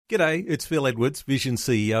G'day, it's Phil Edwards, Vision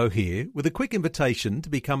CEO here, with a quick invitation to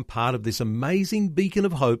become part of this amazing beacon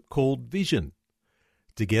of hope called Vision.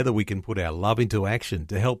 Together we can put our love into action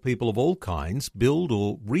to help people of all kinds build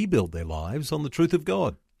or rebuild their lives on the truth of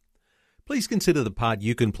God. Please consider the part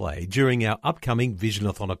you can play during our upcoming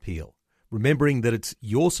Visionathon appeal, remembering that it's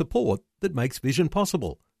your support that makes Vision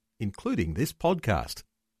possible, including this podcast.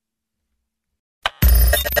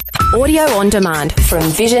 Audio on demand from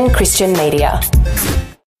Vision Christian Media.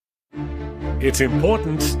 It's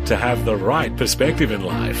important to have the right perspective in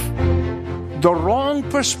life. The wrong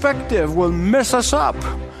perspective will mess us up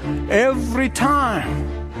every time.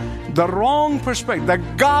 The wrong perspective, the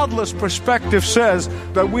godless perspective says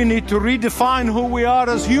that we need to redefine who we are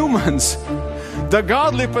as humans. The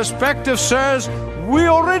godly perspective says we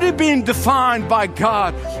already been defined by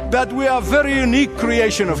God, that we are a very unique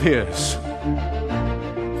creation of His.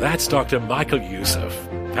 That's Dr. Michael Youssef,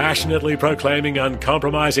 passionately proclaiming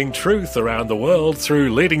uncompromising truth around the world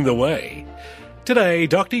through Leading the Way. Today,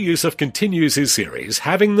 Dr. Youssef continues his series,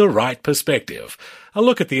 Having the Right Perspective, a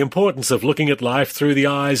look at the importance of looking at life through the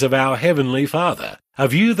eyes of our Heavenly Father, a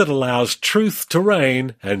view that allows truth to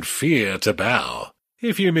reign and fear to bow.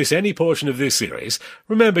 If you miss any portion of this series,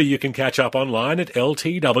 remember you can catch up online at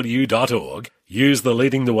ltw.org, use the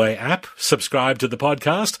Leading the Way app, subscribe to the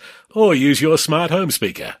podcast, or use your smart home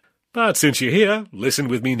speaker. But since you're here, listen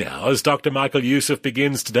with me now as Dr. Michael Youssef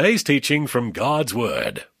begins today's teaching from God's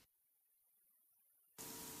Word.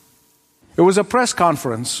 It was a press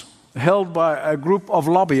conference held by a group of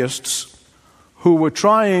lobbyists who were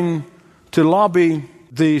trying to lobby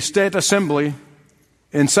the state assembly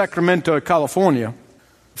in Sacramento, California,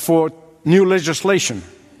 for new legislation.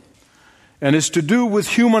 And it's to do with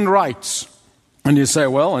human rights. And you say,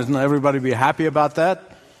 well, isn't everybody be happy about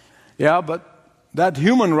that? Yeah, but that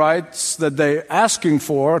human rights that they're asking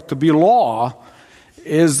for to be law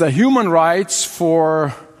is the human rights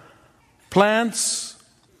for plants,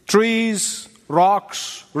 trees,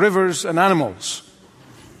 rocks, rivers, and animals.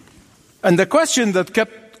 And the question that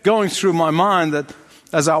kept going through my mind, that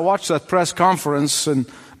as I watched that press conference and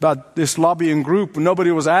about this lobbying group,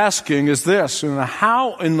 nobody was asking, is this: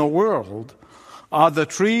 how in the world are the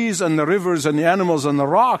trees and the rivers and the animals and the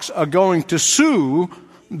rocks are going to sue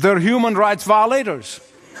their human rights violators?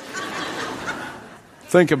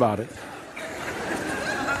 Think about it.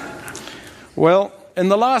 Well, in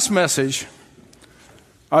the last message,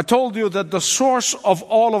 I told you that the source of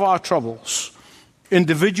all of our troubles,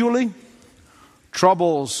 individually,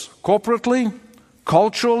 troubles corporately,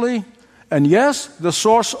 culturally, and yes, the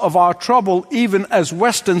source of our trouble even as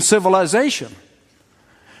Western civilization,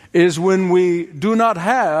 is when we do not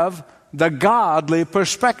have the godly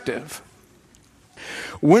perspective.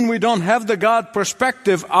 When we don't have the God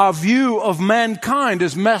perspective, our view of mankind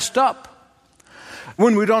is messed up.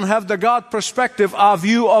 When we don't have the God perspective, our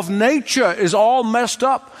view of nature is all messed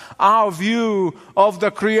up. Our view of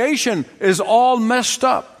the creation is all messed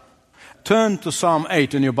up. Turn to Psalm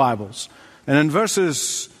 8 in your Bibles. And in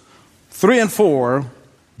verses 3 and 4,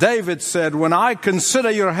 David said, when I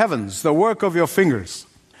consider your heavens, the work of your fingers,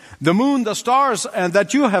 the moon, the stars, and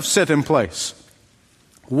that you have set in place,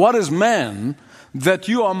 what is man that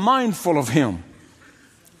you are mindful of him?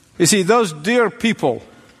 You see, those dear people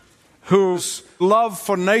whose love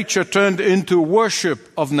for nature turned into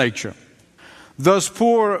worship of nature, those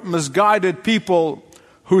poor, misguided people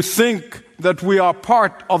who think that we are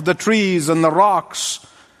part of the trees and the rocks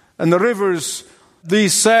and the rivers,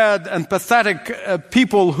 these sad and pathetic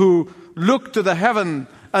people who look to the heaven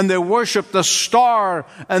and they worship the star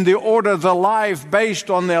and they order the life based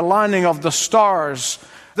on the aligning of the stars,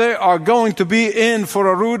 they are going to be in for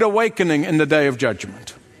a rude awakening in the day of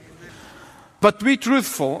judgment. But to be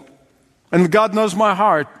truthful, and God knows my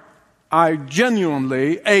heart, I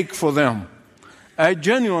genuinely ache for them. I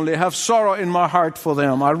genuinely have sorrow in my heart for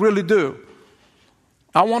them. I really do.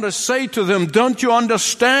 I want to say to them, don't you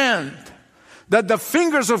understand that the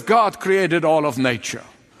fingers of God created all of nature?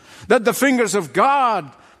 That the fingers of God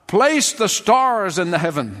placed the stars in the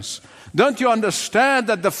heavens? Don't you understand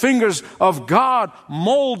that the fingers of God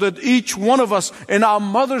molded each one of us in our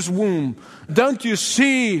mother's womb? Don't you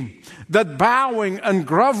see that bowing and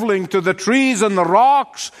groveling to the trees and the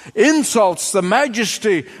rocks insults the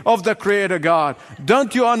majesty of the Creator God?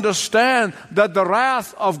 Don't you understand that the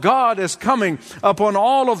wrath of God is coming upon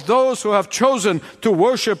all of those who have chosen to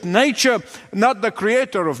worship nature, not the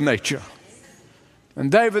Creator of nature?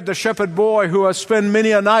 And David, the shepherd boy who has spent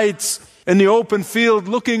many a nights in the open field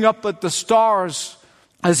looking up at the stars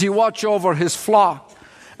as he watched over his flock,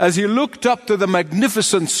 as he looked up to the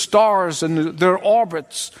magnificent stars and their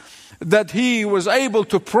orbits, that he was able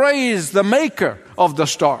to praise the maker of the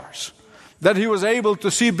stars, that he was able to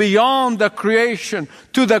see beyond the creation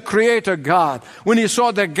to the Creator God. When he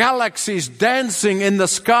saw the galaxies dancing in the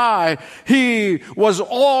sky, he was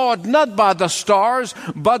awed not by the stars,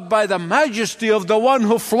 but by the majesty of the one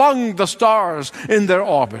who flung the stars in their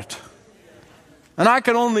orbit. And I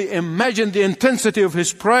can only imagine the intensity of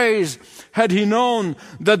his praise had he known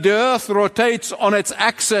that the earth rotates on its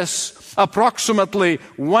axis approximately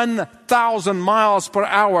 1,000 miles per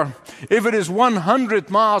hour. If it is 100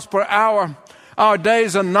 miles per hour, our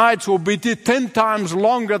days and nights will be 10 times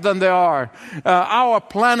longer than they are. Our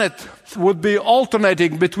planet would be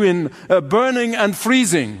alternating between burning and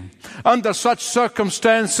freezing. Under such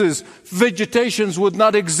circumstances, vegetations would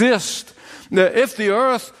not exist. If the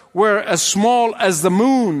earth were as small as the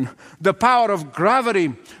moon, the power of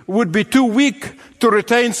gravity would be too weak to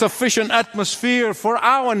retain sufficient atmosphere for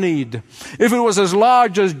our need. If it was as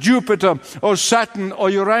large as Jupiter or Saturn or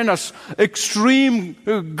Uranus, extreme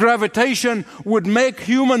gravitation would make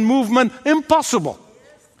human movement impossible.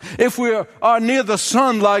 If we are near the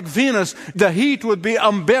sun like Venus, the heat would be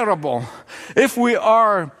unbearable. If we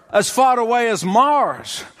are as far away as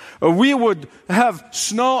Mars, we would have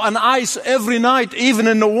snow and ice every night, even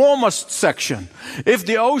in the warmest section. If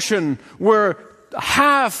the ocean were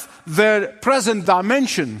half their present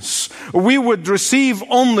dimensions, we would receive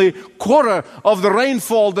only quarter of the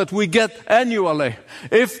rainfall that we get annually.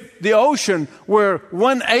 If the ocean were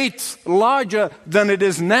 1/8 larger than it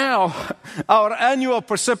is now, our annual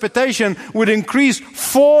precipitation would increase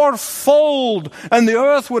 4-fold, and the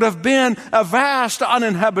earth would have been a vast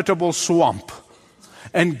uninhabitable swamp.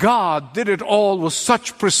 And God did it all with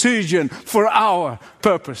such precision for our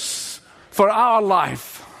purpose, for our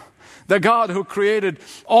life. The God who created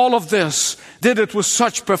all of this did it with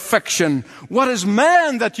such perfection. What is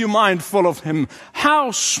man that you mindful of him?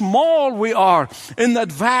 How small we are in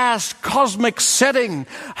that vast cosmic setting.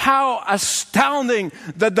 How astounding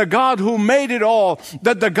that the God who made it all,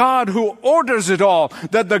 that the God who orders it all,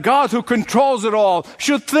 that the God who controls it all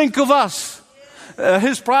should think of us.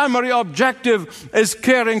 His primary objective is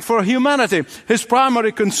caring for humanity. His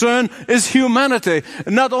primary concern is humanity.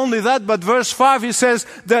 Not only that, but verse 5, he says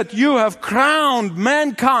that you have crowned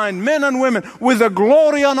mankind, men and women, with a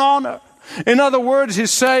glory and honor. In other words,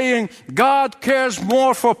 he's saying God cares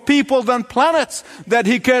more for people than planets, that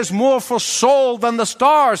he cares more for soul than the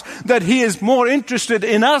stars, that he is more interested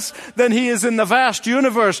in us than he is in the vast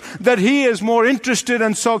universe, that he is more interested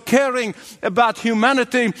and so caring about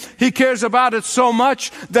humanity. He cares about it so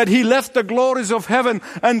much that he left the glories of heaven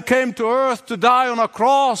and came to earth to die on a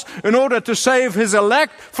cross in order to save his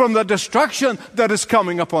elect from the destruction that is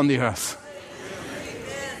coming upon the earth.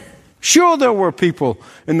 Sure, there were people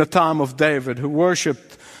in the time of David who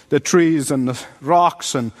worshipped the trees and the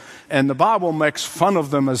rocks, and the Bible makes fun of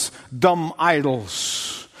them as dumb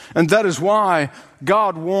idols. And that is why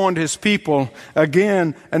God warned his people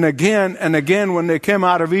again and again and again when they came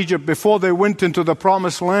out of Egypt, before they went into the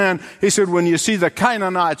promised land. He said, when you see the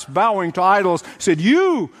Canaanites bowing to idols, he said,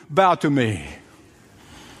 you bow to me.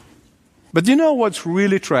 But you know what's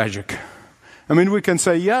really tragic? I mean, we can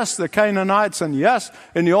say, yes, the Canaanites, and yes,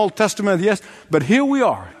 in the Old Testament, yes. But here we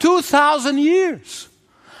are, 2,000 years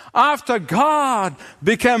after God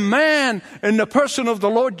became man in the person of the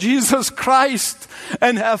Lord Jesus Christ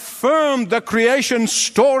and affirmed the creation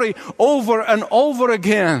story over and over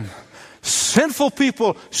again. Sinful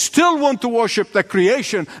people still want to worship the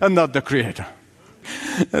creation and not the Creator.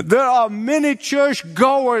 There are many church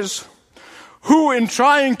goers who, in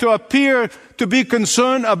trying to appear to be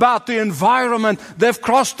concerned about the environment, they've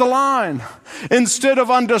crossed the line. Instead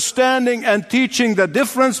of understanding and teaching the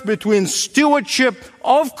difference between stewardship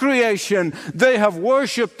of creation, they have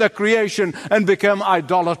worshipped the creation and become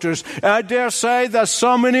idolaters. And I dare say there's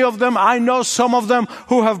so many of them, I know some of them,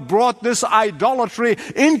 who have brought this idolatry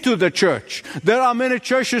into the church. There are many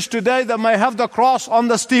churches today that may have the cross on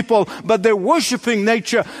the steeple, but they're worshiping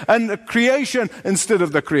nature and the creation instead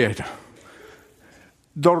of the Creator.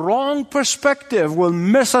 The wrong perspective will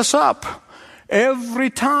mess us up every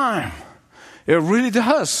time. It really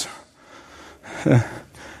does.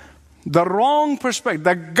 The wrong perspective,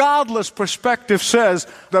 the godless perspective says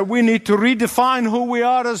that we need to redefine who we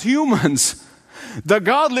are as humans. The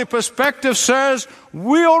godly perspective says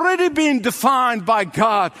we already been defined by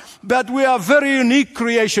God, that we are a very unique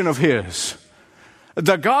creation of His.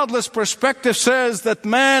 The godless perspective says that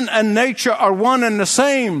man and nature are one and the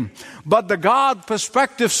same. But the God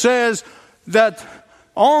perspective says that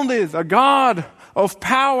only the God of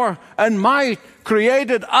power and might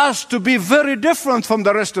created us to be very different from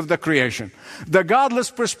the rest of the creation. The godless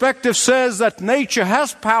perspective says that nature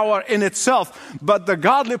has power in itself, but the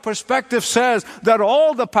godly perspective says that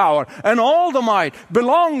all the power and all the might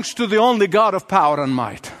belongs to the only God of power and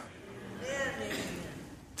might.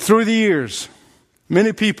 Through the years,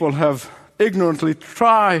 many people have ignorantly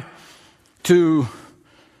tried to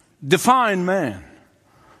define man,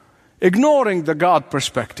 ignoring the God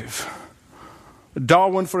perspective.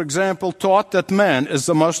 Darwin, for example, taught that man is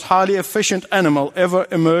the most highly efficient animal ever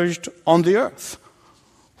emerged on the earth.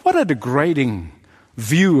 What a degrading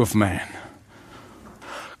view of man.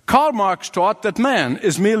 Karl Marx taught that man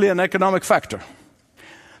is merely an economic factor.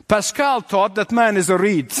 Pascal taught that man is a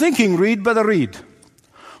reed, thinking reed, but a reed.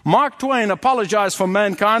 Mark Twain apologized for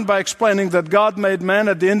mankind by explaining that God made man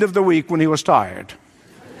at the end of the week when he was tired.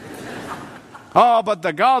 But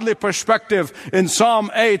the godly perspective in Psalm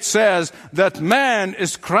 8 says that man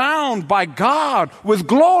is crowned by God with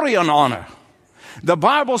glory and honor. The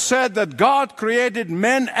Bible said that God created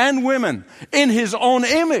men and women in His own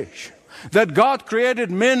image. That God created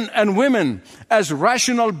men and women as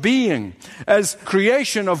rational beings, as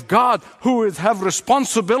creation of God who have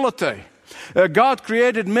responsibility. God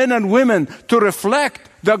created men and women to reflect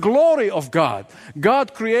the glory of God.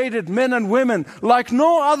 God created men and women like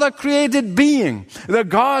no other created being. That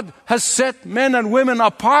God has set men and women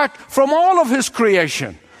apart from all of His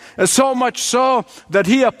creation. So much so that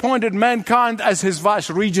He appointed mankind as His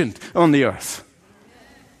vice-regent on the earth.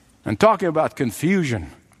 And talking about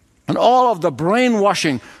confusion and all of the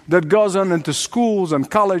brainwashing that goes on into schools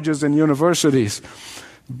and colleges and universities.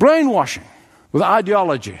 Brainwashing with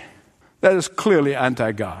ideology that is clearly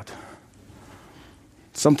anti-God.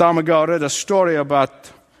 Some time ago I read a story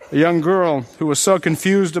about a young girl who was so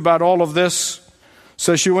confused about all of this.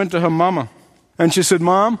 So she went to her mama and she said,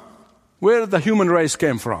 "Mom, where did the human race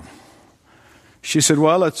came from?" She said,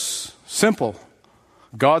 "Well, it's simple.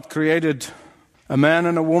 God created a man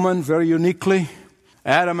and a woman very uniquely,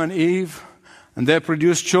 Adam and Eve, and they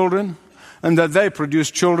produced children, and that they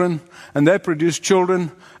produced children, and they produced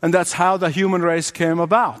children, and that's how the human race came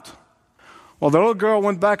about." Well, the little girl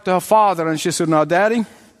went back to her father and she said, "Now, Daddy,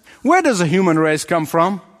 where does the human race come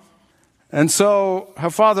from?" And so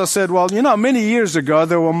her father said, "Well, many years ago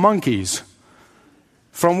there were monkeys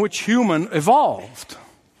from which human evolved."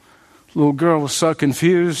 The little girl was so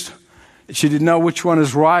confused. She didn't know which one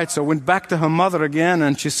is right, so went back to her mother again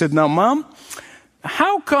and she said, "Now, Mom,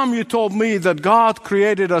 how come you told me that God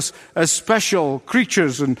created us as special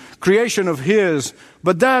creatures and creation of His,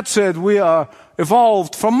 but Dad said we are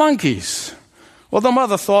evolved from monkeys?" Well, the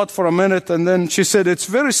mother thought for a minute and then she said, "It's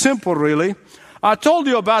very simple, really. I told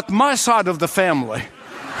you about my side of the family.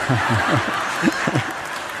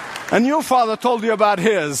 And your father told you about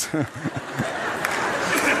his."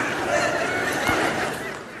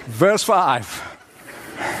 Verse 5.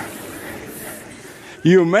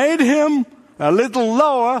 "You made him a little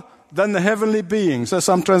lower than the heavenly beings." As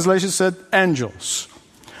some translations said, angels.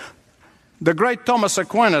 The great Thomas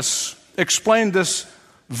Aquinas explained this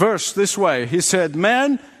verse this way. He said,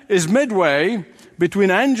 "Man is midway between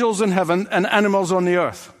angels in heaven and animals on the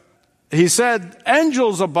earth." He said,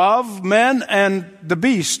 angels above men and the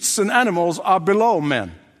beasts and animals are below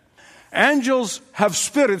men. Angels have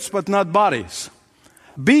spirits but not bodies.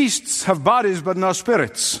 Beasts have bodies but no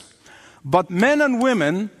spirits. But men and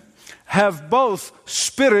women have both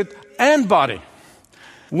spirit and body.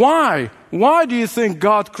 Why? Why do you think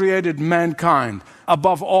God created mankind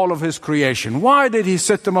above all of His creation? Why did He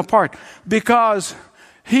set them apart? Because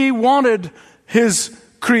He wanted His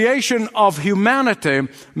creation of humanity,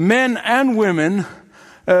 men and women,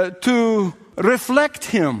 to reflect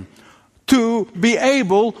Him, to be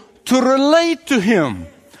able to relate to Him.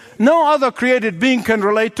 No other created being can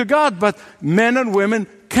relate to God, but men and women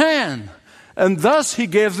can. And thus He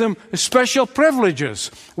gave them special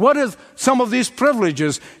privileges. What are some of these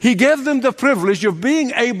privileges? He gave them the privilege of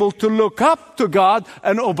being able to look up to God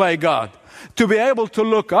and obey God. To be able to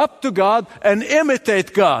look up to God and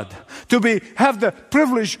imitate God. To have the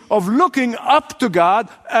privilege of looking up to God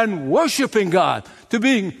and worshiping God. To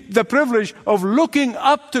be the privilege of looking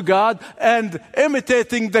up to God and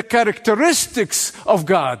imitating the characteristics of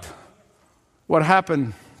God. What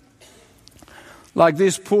happened? Like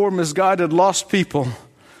these poor, misguided, lost people,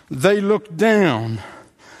 they look down.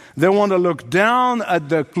 They want to look down at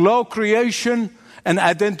the low creation and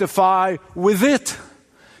identify with it.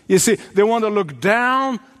 You see, they want to look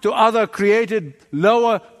down to other created,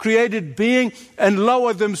 lower created being and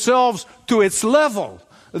lower themselves to its level.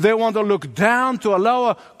 They want to look down to a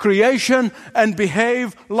lower creation and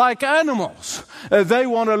behave like animals. They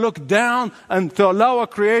want to look down and to a lower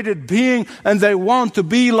created being, and they want to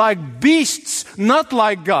be like beasts, not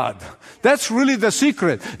like God. That's really the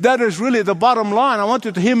secret. That is really the bottom line. I want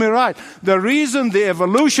you to hear me right. The reason the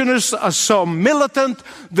evolutionists are so militant,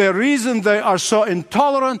 the reason they are so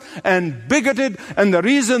intolerant and bigoted, and the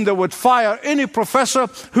reason they would fire any professor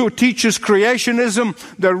who teaches creationism,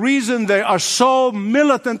 the reason they are so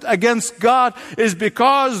militant against God is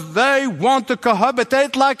because they want to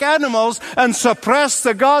cohabitate like animals and suppress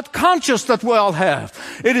the God conscience that we all have.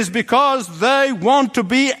 It is because they want to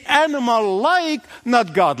be animal-like,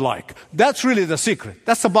 not God-like. That's really the secret.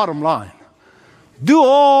 That's the bottom line. Do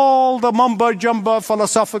all the mumbo-jumbo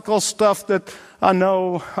philosophical stuff that I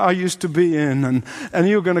know I used to be in, and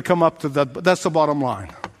you're going to come up to that. But that's the bottom line.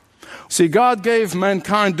 See, God gave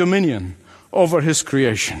mankind dominion over His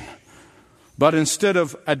creation. But instead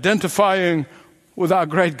of identifying with our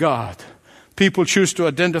great God, people choose to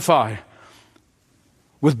identify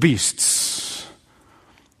with beasts.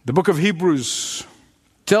 The book of Hebrews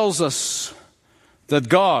tells us that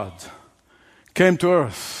God came to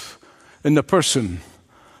earth in the person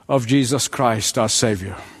of Jesus Christ, our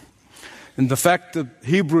Savior. And the fact that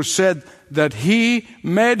Hebrews said that He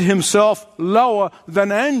made Himself lower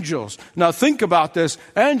than angels. Now think about this.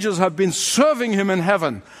 Angels have been serving Him in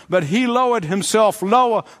heaven, but He lowered Himself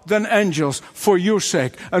lower than angels for your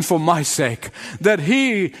sake and for my sake. That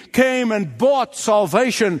He came and bought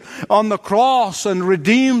salvation on the cross and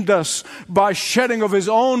redeemed us by shedding of His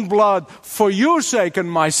own blood for your sake and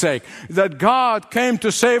my sake. That God came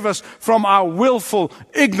to save us from our willful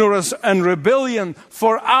ignorance and rebellion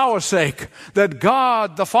for our sake. That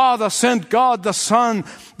God the Father sent God the Son,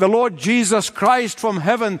 the Lord Jesus Christ from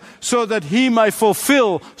heaven, so that He may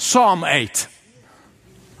fulfill Psalm 8.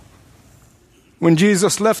 When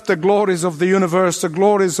Jesus left the glories of the universe, the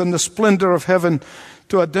glories and the splendor of heaven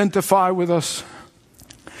to identify with us,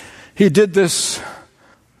 He did this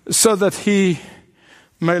so that He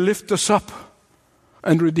may lift us up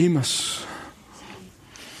and redeem us.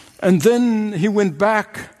 And then He went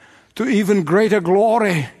back to even greater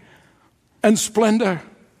glory and splendor.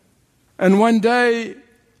 And one day,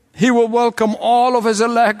 He will welcome all of His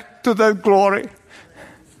elect to that glory.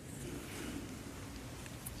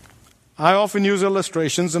 I often use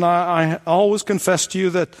illustrations, and I always confess to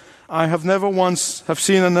you that I have never once have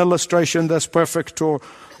seen an illustration that's perfect or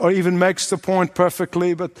even makes the point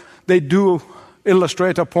perfectly, but they do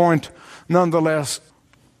illustrate a point nonetheless.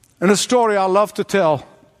 And a story I love to tell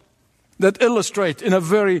that illustrates in a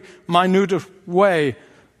very minute way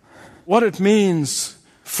what it means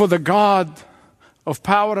for the God of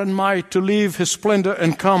power and might to leave His splendor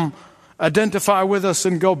and come identify with us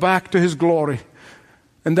and go back to His glory.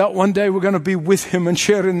 And that one day we're going to be with Him and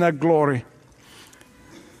share in that glory.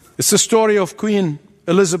 It's the story of Queen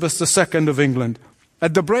Elizabeth II of England.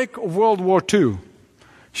 At the break of World War II,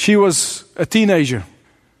 she was a teenager.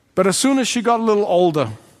 But as soon as she got a little older,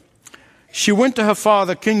 she went to her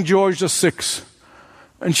father, King George VI,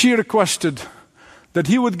 and she requested that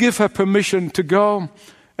he would give her permission to go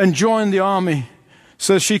and join the army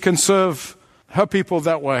so she can serve her people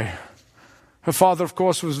that way. Her father, of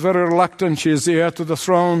course, was very reluctant. She is the heir to the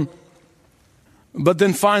throne. But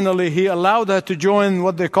then finally, he allowed her to join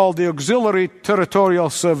what they call the Auxiliary Territorial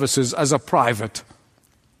Services as a private.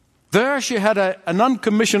 There she had a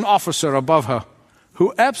non-commissioned officer above her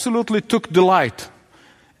who absolutely took delight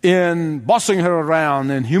in bossing her around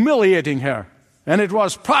and humiliating her. And it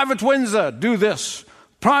was, Private Windsor, do this.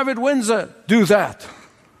 Private Windsor, do that.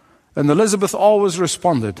 And Elizabeth always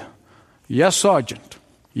responded, yes, Sergeant.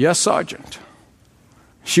 Yes, Sergeant.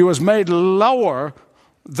 She was made lower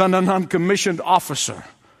than a non-commissioned officer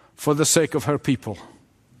for the sake of her people.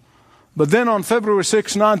 But then on February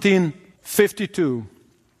 6, 1952,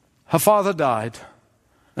 her father died.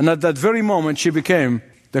 And at that very moment, she became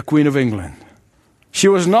the Queen of England. She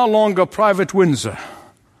was no longer Private Windsor.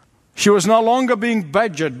 She was no longer being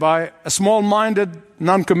badgered by a small-minded,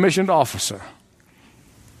 non-commissioned officer.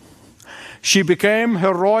 She became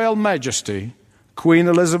Her Royal Majesty, Queen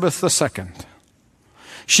Elizabeth II.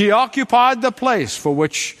 She occupied the place for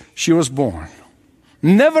which she was born.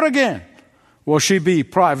 Never again will she be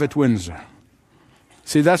Private Windsor.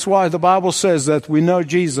 See, that's why the Bible says that we know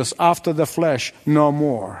Jesus after the flesh no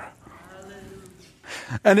more.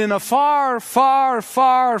 And in a far, far,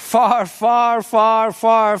 far, far, far, far,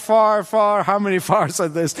 far, far, far, how many fars are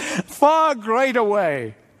this? Far greater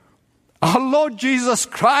way, our Lord Jesus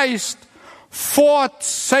Christ fought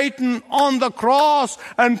Satan on the cross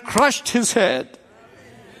and crushed his head.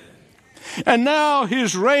 And now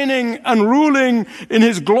He's reigning and ruling in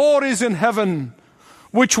His glories in heaven,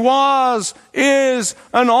 which was, is,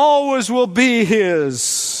 and always will be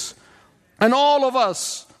His. And all of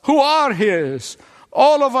us who are His,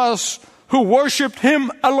 all of us who worshiped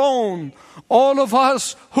Him alone, all of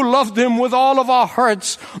us who loved Him with all of our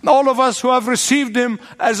hearts, all of us who have received Him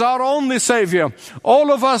as our only Savior,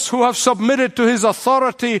 all of us who have submitted to His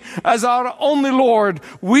authority as our only Lord,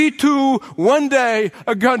 we too one day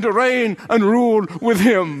are going to reign and rule with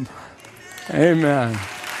Him. Amen.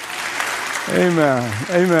 Amen.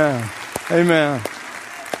 Amen. Amen.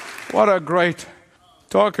 What a great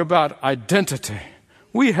talk about identity.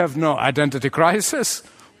 We have no identity crisis.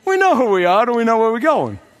 We know who we are and we know where we're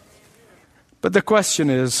going. But the question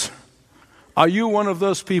is, are you one of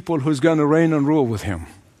those people who's going to reign and rule with Him?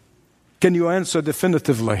 Can you answer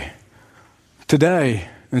definitively today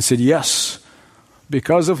and say, yes,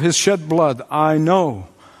 because of His shed blood, I know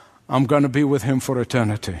I'm going to be with Him for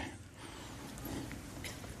eternity.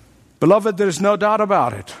 Beloved, there's no doubt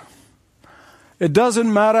about it. It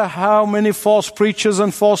doesn't matter how many false preachers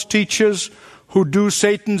and false teachers who do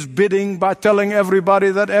Satan's bidding by telling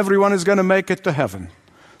everybody that everyone is going to make it to heaven.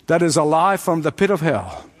 That is a lie from the pit of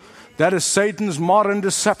hell. That is Satan's modern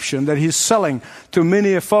deception that he's selling to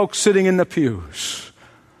many folks sitting in the pews.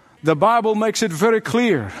 The Bible makes it very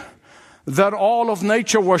clear that all of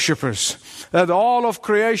nature worshipers, that all of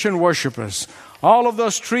creation worshipers, all of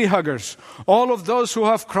those tree huggers, all of those who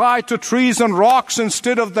have cried to trees and rocks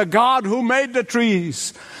instead of the God who made the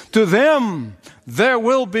trees, to them there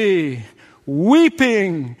will be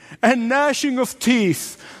weeping and gnashing of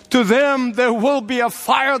teeth. To them there will be a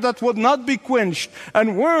fire that will not be quenched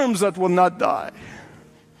and worms that will not die.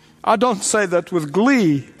 I don't say that with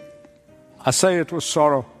glee. I say it with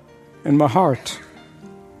sorrow in my heart.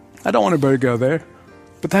 I don't want to go there,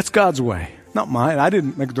 but that's God's way, not mine. I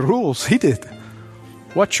didn't make the rules. He did.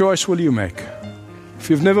 What choice will you make? If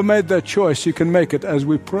you've never made that choice, you can make it as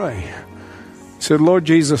we pray. Say, Lord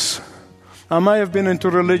Jesus, I may have been into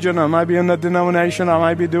religion, I might be in a denomination, I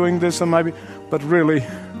might be doing this, but really,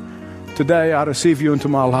 today I receive you into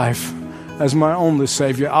my life as my only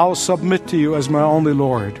Savior. I'll submit to you as my only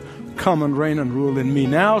Lord. Come and reign and rule in me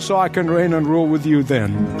now so I can reign and rule with you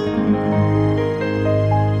then.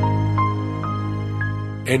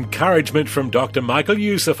 Encouragement from Dr. Michael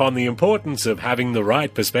Youssef on the importance of having the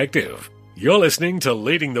right perspective. You're listening to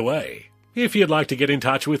Leading the Way. If you'd like to get in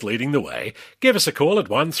touch with Leading the Way, give us a call at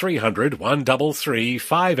 1300 133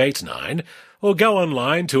 589 or go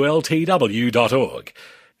online to ltw.org.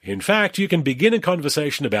 In fact, you can begin a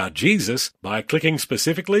conversation about Jesus by clicking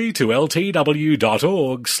specifically to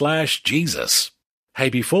ltw.org/Jesus. Hey,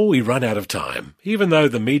 before we run out of time, even though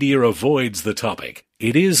the media avoids the topic,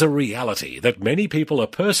 it is a reality that many people are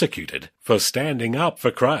persecuted for standing up for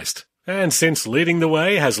Christ. And since Leading the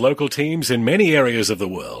Way has local teams in many areas of the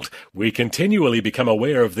world, we continually become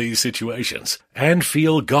aware of these situations and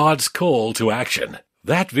feel God's call to action.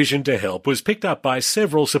 That vision to help was picked up by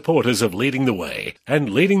several supporters of Leading the Way,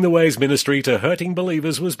 and Leading the Way's ministry to hurting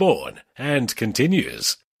believers was born and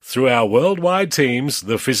continues. Through our worldwide teams,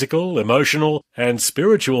 the physical, emotional, and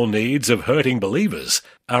spiritual needs of hurting believers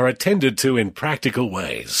are attended to in practical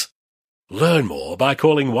ways. Learn more by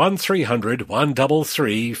calling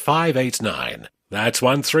 1-300-133-589. That's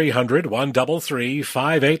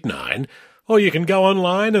 1-300-133-589. Or you can go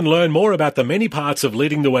online and learn more about the many parts of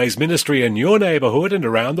Leading the Way's ministry in your neighborhood and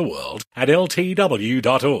around the world at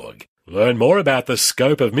ltw.org. Learn more about the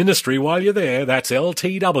scope of ministry while you're there. That's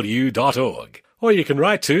ltw.org. Or you can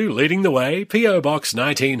write to Leading the Way, P.O. Box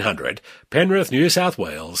 1900, Penrith, New South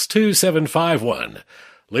Wales 2751.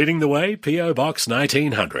 Leading the Way, P.O. Box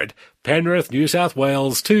 1900, Penrith, New South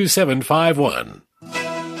Wales 2751.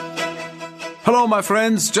 Hello, my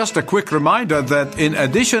friends. Just a quick reminder that in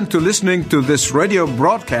addition to listening to this radio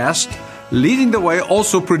broadcast, Leading the Way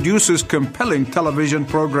also produces compelling television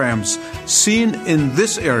programs seen in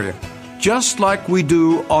this area. Just like we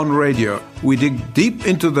do on radio, we dig deep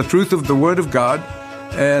into the truth of the Word of God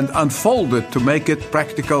and unfold it to make it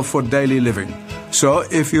practical for daily living. So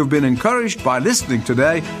if you've been encouraged by listening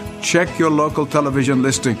today, check your local television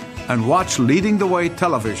listing and watch Leading the Way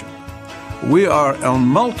television. We are on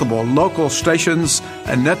multiple local stations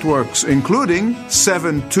and networks, including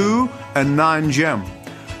 7-2 and 9GEM.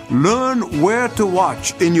 Learn where to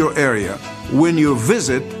watch in your area when you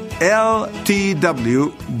visit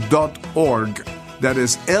ltw.org. That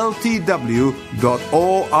is ltw.org.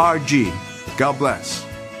 God bless.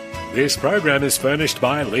 This program is furnished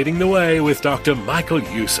by Leading the Way with Dr. Michael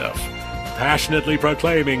Youssef, passionately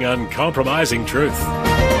proclaiming uncompromising truth.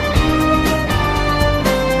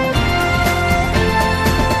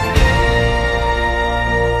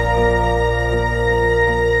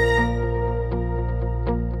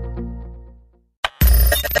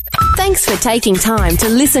 Thanks for taking time to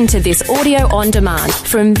listen to this audio on demand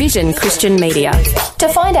from Vision Christian Media. To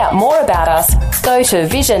find out more about us, go to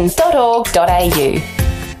vision.org.au.